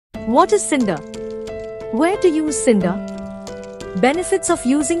What is cinder? Where to use cinder? Benefits of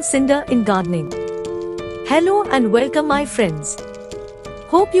using cinder in gardening. Hello and welcome my friends.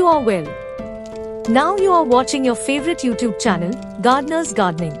 Hope you are well. Now you are watching your favorite YouTube channel, Gardener's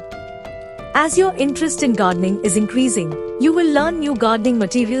Gardening. As your interest in gardening is increasing, you will learn new gardening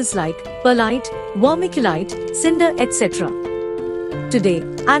materials like perlite, vermiculite, cinder, etc. Today,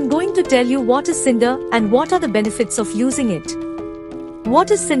 I am going to tell you what is cinder and what are the benefits of using it. What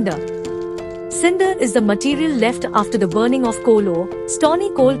is cinder? Cinder is the material left after the burning of coal or stony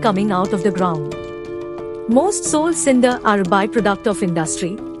coal coming out of the ground. Most soil cinder are a byproduct of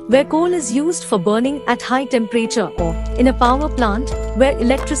industry, where coal is used for burning at high temperature, or in a power plant where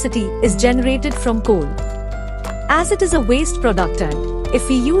electricity is generated from coal. As it is a waste product and if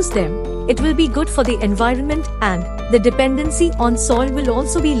we use them, it will be good for the environment and the dependency on soil will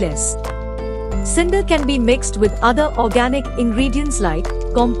also be less. Cinder can be mixed with other organic ingredients like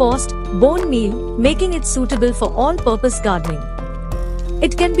compost, bone meal, making it suitable for all-purpose gardening.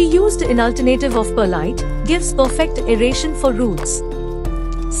 It can be used in alternative of perlite, gives perfect aeration for roots.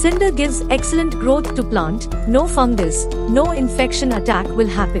 Cinder gives excellent growth to plant, no fungus, no infection attack will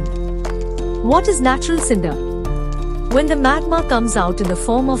happen. What is natural cinder? When the magma comes out in the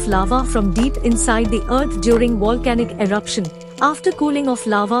form of lava from deep inside the earth during volcanic eruption, after cooling of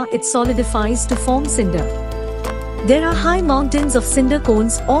lava it solidifies to form cinder. There are high mountains of cinder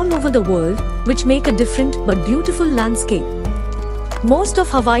cones all over the world, which make a different but beautiful landscape. Most of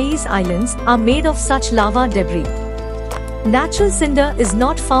Hawaii's islands are made of such lava debris. Natural cinder is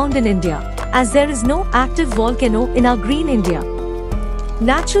not found in India, as there is no active volcano in our green India.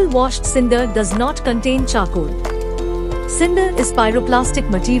 Natural washed cinder does not contain charcoal. Cinder is pyroclastic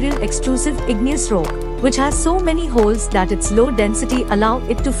material extrusive igneous rock, which has so many holes that its low density allow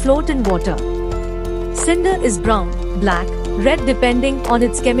it to float in water. Cinder is brown, black, red depending on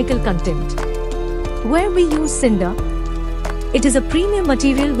its chemical content. Where we use cinder? It is a premium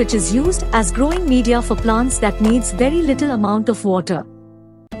material which is used as growing media for plants that needs very little amount of water.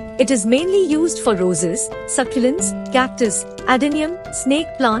 It is mainly used for roses, succulents, cactus, adenium, snake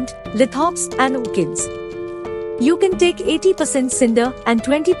plant, lithops and orchids. You can take 80% cinder and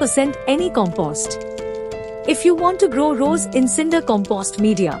 20% any compost. If you want to grow rose in cinder compost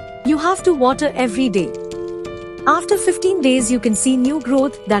media, you have to water every day. After 15 days you can see new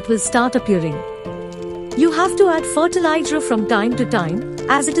growth that will start appearing. You have to add fertilizer from time to time,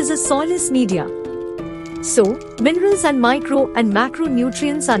 as it is a soilless media. So, minerals and micro and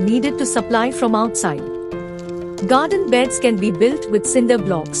macronutrients are needed to supply from outside. Garden beds can be built with cinder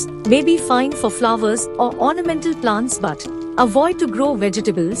blocks, may be fine for flowers or ornamental plants, but avoid to grow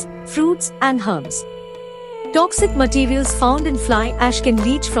vegetables, fruits and herbs. Toxic materials found in fly ash can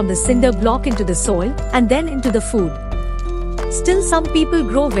leach from the cinder block into the soil and then into the food. Still, some people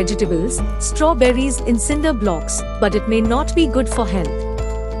grow vegetables, strawberries in cinder blocks, but it may not be good for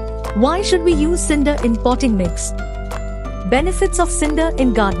health. Why should we use cinder in potting mix? Benefits of cinder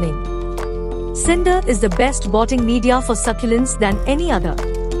in gardening. Cinder is the best potting media for succulents than any other.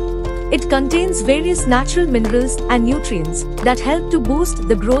 It contains various natural minerals and nutrients that help to boost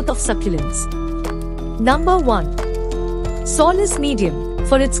the growth of succulents. Number 1. Soilless medium,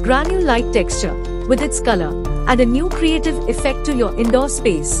 for its granule-like texture, with its color, and a new creative effect to your indoor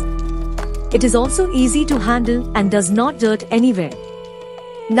space. It is also easy to handle and does not dirt anywhere.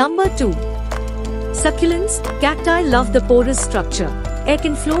 Number 2. Succulents, cacti love the porous structure. Air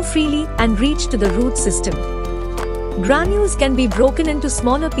can flow freely and reach to the root system. Granules can be broken into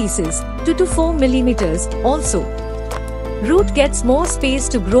smaller pieces, 2 to 4 millimeters, also. Root gets more space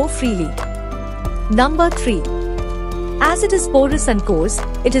to grow freely. Number 3. As it is porous and coarse,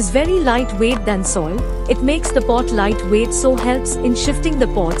 it is very lightweight than soil. It makes the pot lightweight, so helps in shifting the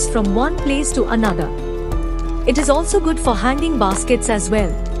pots from one place to another. It is also good for hanging baskets as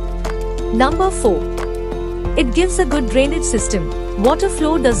well. Number 4. It gives a good drainage system. Water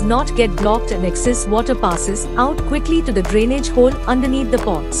flow does not get blocked and excess water passes out quickly to the drainage hole underneath the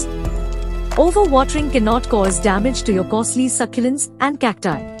pots. Overwatering cannot cause damage to your costly succulents and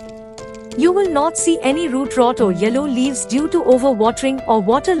cacti. You will not see any root rot or yellow leaves due to overwatering or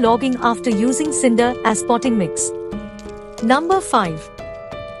water logging after using cinder as potting mix. Number 5.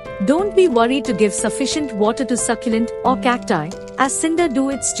 Don't be worried to give sufficient water to succulent or cacti, as cinder do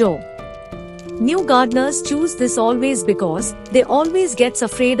its job. New gardeners choose this always because they always gets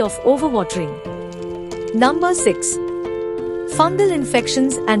afraid of overwatering. Number 6. Fungal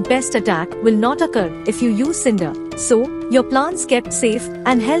infections and pest attack will not occur if you use cinder, so your plants kept safe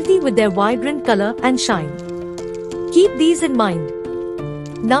and healthy with their vibrant color and shine. Keep these in mind.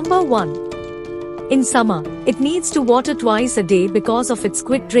 Number 1. In summer, it needs to water twice a day because of its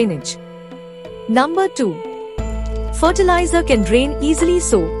quick drainage. Number 2. Fertilizer can drain easily,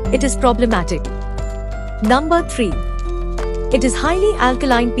 so it is problematic. Number 3. It is highly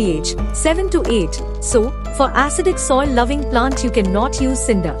alkaline, pH 7 to 8, so for acidic soil-loving plant you cannot use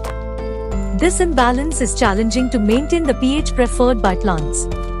cinder. This imbalance is challenging to maintain the pH preferred by plants.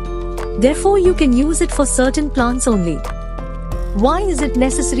 Therefore, you can use it for certain plants only. Why is it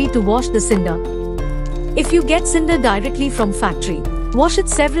necessary to wash the cinder? If you get cinder directly from factory, wash it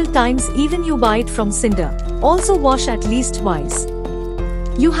several times. Even you buy it from Cinder, also wash at least twice.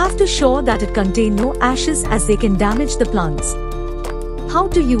 You have to ensure that it contain no ashes, as they can damage the plants. How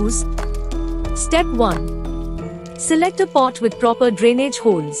to use? Step 1. Select a pot with proper drainage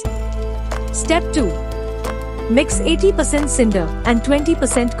holes. Step 2. Mix 80% cinder and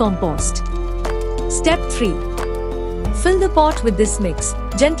 20% compost. Step 3. Fill the pot with this mix.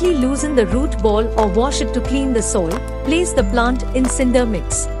 Gently loosen the root ball or wash it to clean the soil. Place the plant in cinder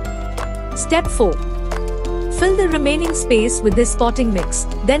mix. Step 4. Fill the remaining space with this potting mix.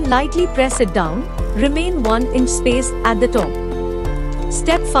 Then lightly press it down. Remain 1-inch space at the top.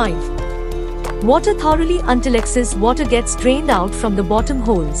 Step 5. Water thoroughly until excess water gets drained out from the bottom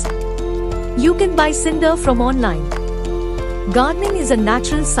holes. You can buy cinder from online. Gardening is a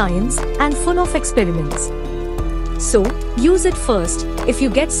natural science and full of experiments. So, use it first. If you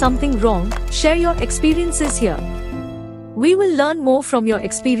get something wrong, share your experiences here. We will learn more from your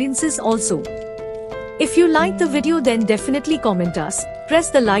experiences also. If you like the video, then definitely comment us,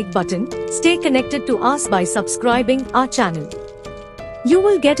 press the like button, stay connected to us by subscribing our channel. You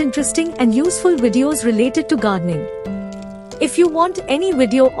will get interesting and useful videos related to gardening. If you want any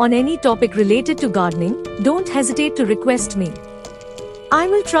video on any topic related to gardening, don't hesitate to request me. I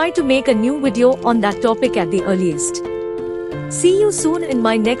will try to make a new video on that topic at the earliest. See you soon in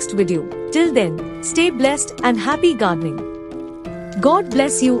my next video. Till then, stay blessed and happy gardening. God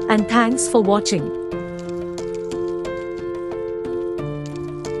bless you and thanks for watching.